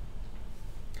visible.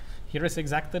 Here is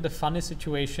exactly the funny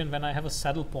situation when I have a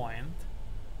saddle point.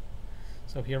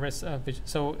 So here is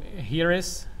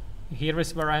here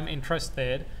is where I'm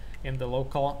interested in the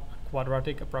local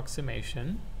quadratic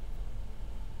approximation.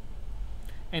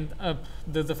 And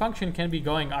the function can be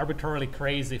going arbitrarily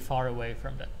crazy far away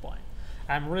from that point.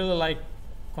 I'm really like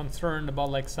concerned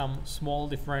about like some small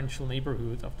differential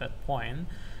neighborhood of that point.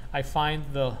 I find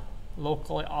the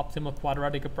locally optimal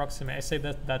quadratic approximation. I say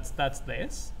that that's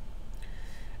this.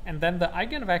 And then the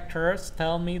eigenvectors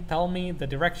tell me the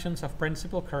directions of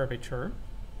principal curvature.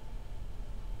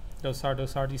 Those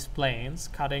are these planes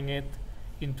cutting it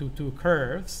into two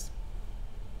curves.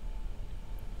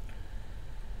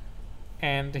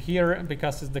 And here,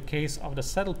 because it's the case of the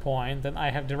saddle point, then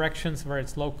I have directions where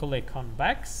it's locally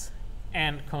convex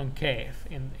and concave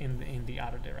in the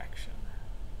other direction.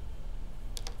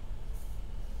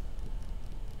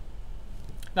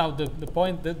 Now the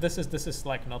point, this is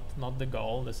like not the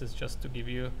goal. This is just to give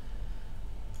you.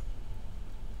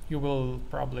 You will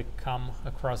probably come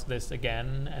across this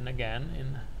again and again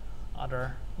in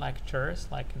other lectures,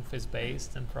 like in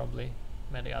phys-based and probably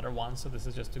many other ones. So this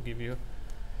is just to give you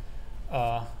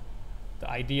the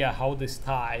idea how this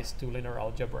ties to linear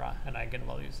algebra and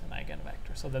eigenvalues and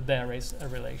eigenvectors, so that there is a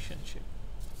relationship.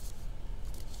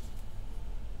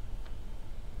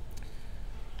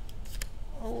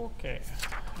 Okay,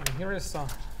 and here is,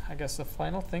 I guess, the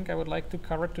final thing I would like to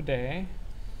cover today.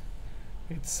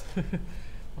 It's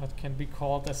what can be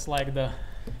called as like the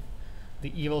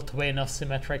evil twin of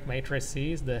symmetric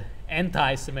matrices, the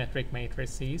anti-symmetric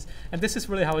matrices, and this is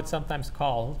really how it's sometimes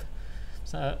called.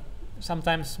 So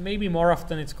sometimes, maybe more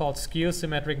often, it's called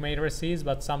skew-symmetric matrices,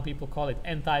 but some people call it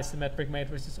anti-symmetric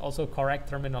matrices, also correct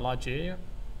terminology.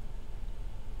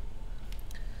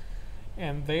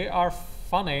 And they are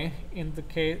funny in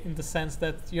the sense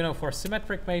that, you know, for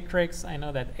symmetric matrix, I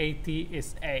know that AT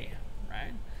is A,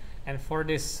 right? And for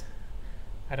this,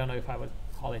 I don't know if I would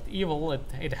call it evil,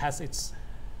 it has its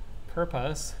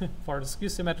purpose. For the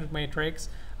skew-symmetric matrix,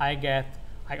 I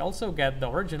also get the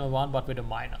original one, but with a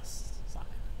minus sign.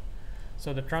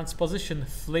 So the transposition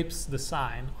flips the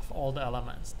sign of all the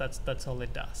elements. That's all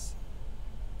it does.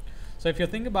 So if you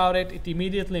think about it, it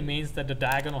immediately means that the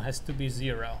diagonal has to be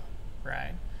 0,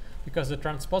 right? Because the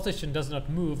transposition does not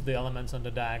move the elements on the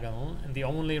diagonal, and the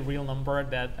only real number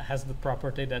that has the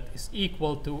property that is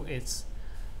equal to its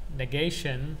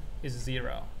negation is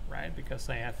 0, right? Because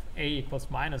I have A equals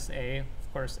minus A,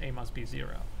 of course A must be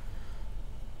 0.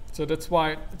 So that's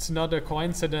why it's not a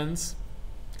coincidence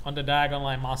on the diagonal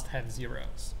I must have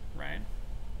zeros, right?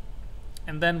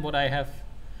 And then what I have,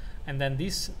 and then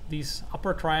these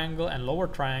upper triangle and lower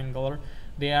triangle,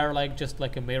 they are like just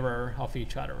like a mirror of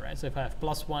each other, right? So if I have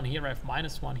 +1 here, I have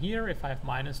 -1 here. If I have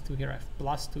 -2 here, I have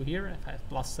 +2 here. If I have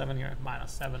 +7 here, I have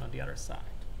 -7 on the other side.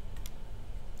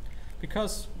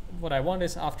 Because what I want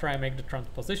is, after I make the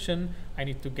transposition, I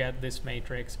need to get this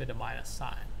matrix with a minus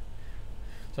sign.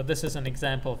 So this is an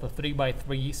example of a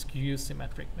 3×3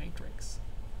 skew-symmetric matrix.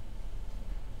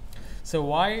 So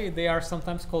why they are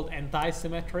sometimes called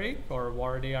anti-symmetric, or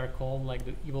why they are called like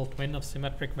the evil twin of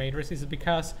symmetric matrices, is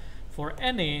because for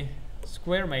any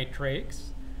square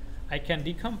matrix, I can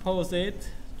decompose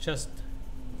it just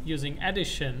using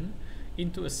addition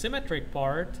into a symmetric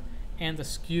part and a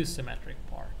skew-symmetric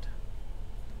part.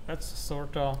 That's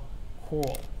sort of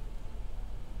cool.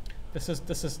 This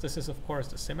is of course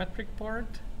the symmetric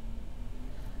part,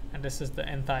 and this is the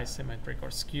anti-symmetric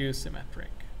or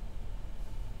skew-symmetric.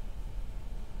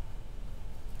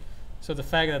 So the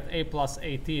fact that A plus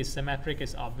AT is symmetric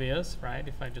is obvious, right?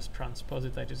 If I just transpose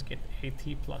it, I just get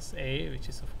AT plus A, which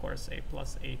is of course A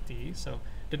plus AT, so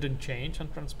it didn't change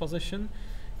on transposition.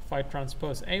 If I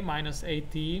transpose A minus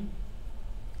AT,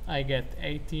 I get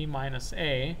AT minus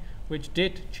A, which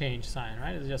did change sign,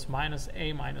 right? It's just minus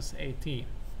A minus AT.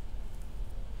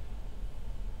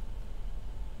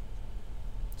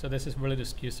 So this is really the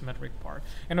skew-symmetric part.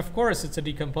 And of course it's a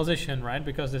decomposition, right?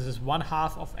 Because this is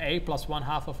 1/2 of A plus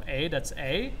 1/2 of A, that's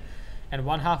A. And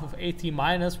 1/2 of AT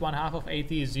minus 1/2 of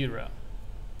AT is 0.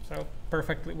 So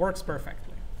perfectly, works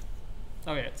perfectly.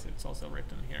 Oh yeah, it's also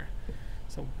written here.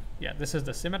 So yeah, this is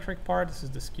the symmetric part, this is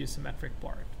the skew-symmetric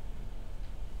part.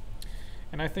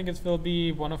 And I think it will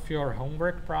be one of your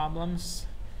homework problems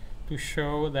to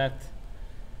show that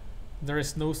there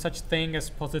is no such thing as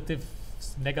positive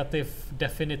negative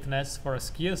definiteness for a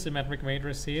skew-symmetric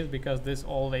matrices, because this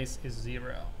always is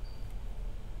 0. I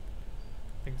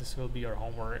think this will be your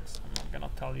homework, so I'm not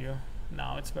gonna tell you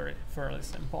now. It's fairly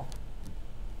simple.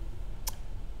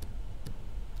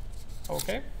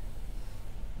 Okay,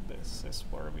 this is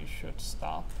where we should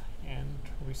stop and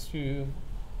resume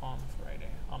on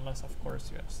Friday, unless of course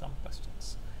you have some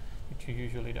questions, which you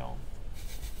usually don't.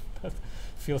 But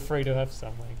feel free to have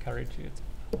some. I encourage you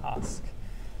to ask.